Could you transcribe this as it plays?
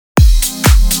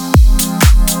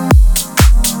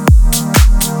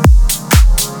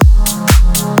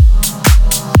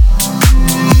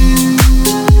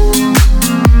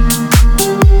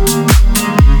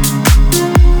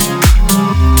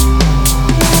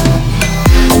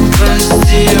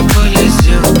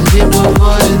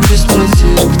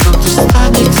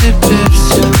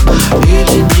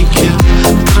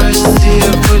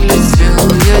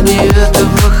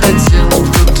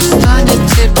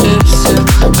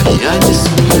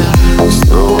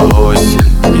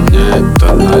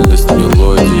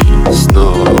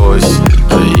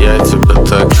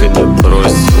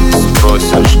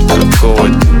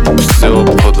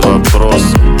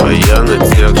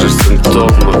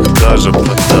даже под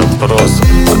допросом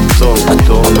о том,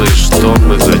 кто мы, что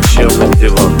мы, зачем эти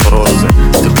вопросы.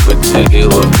 Ты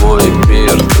поделила мой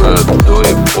мир на до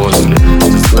и после.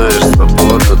 Ты знаешь,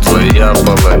 свободна твоя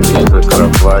половина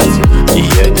кровати, и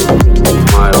я не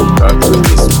понимаю, как бы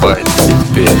не спать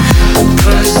теперь.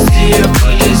 Прости, я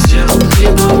полетел, не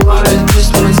бывает без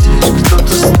потерь.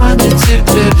 Кто-то станет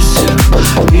теперь всем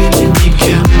или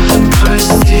никем.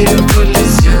 Прости, я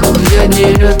полетел, я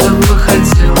не этого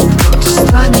хотел. Кто-то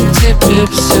станет теперь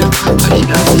всем, а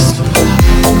я без тебя.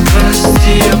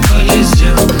 Прости, я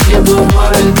полетел, не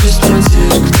бывает без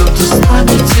потерь. Кто-то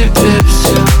станет теперь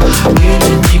всем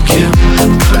или никем.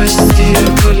 Прости, я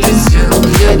полетел,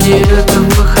 я не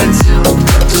этого хотел.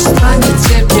 Кто-то станет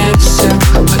теперь всем,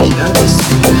 а я без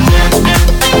тебя.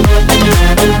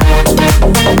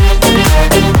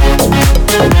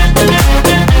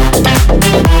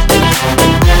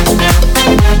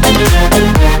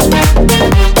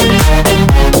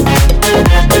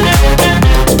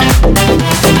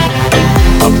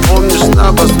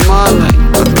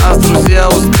 От нас друзья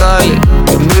устали,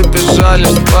 и мы бежали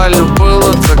в спальню.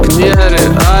 Было так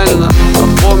нереально.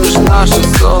 А помнишь наши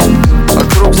ссоры?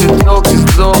 Вокруг все телки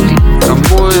сдохли.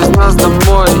 Кому из нас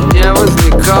домой не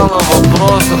возникало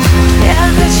вопросов? Я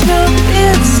хочу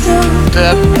пиццу. Ты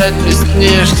опять не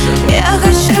снишься. Я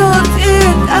хочу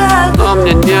пикать. Но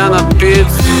мне не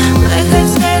напиться. Мы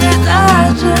хотели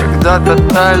даже, Когда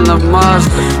тотально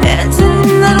мажет. это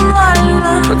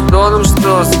ненормально. А кто нам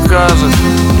что скажет?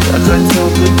 Я хотел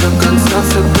быть до конца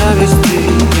все довести.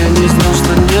 Я не знал,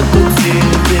 что нет пути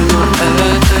мимо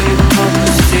этой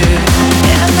пропасти.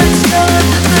 Я хотела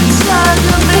до конца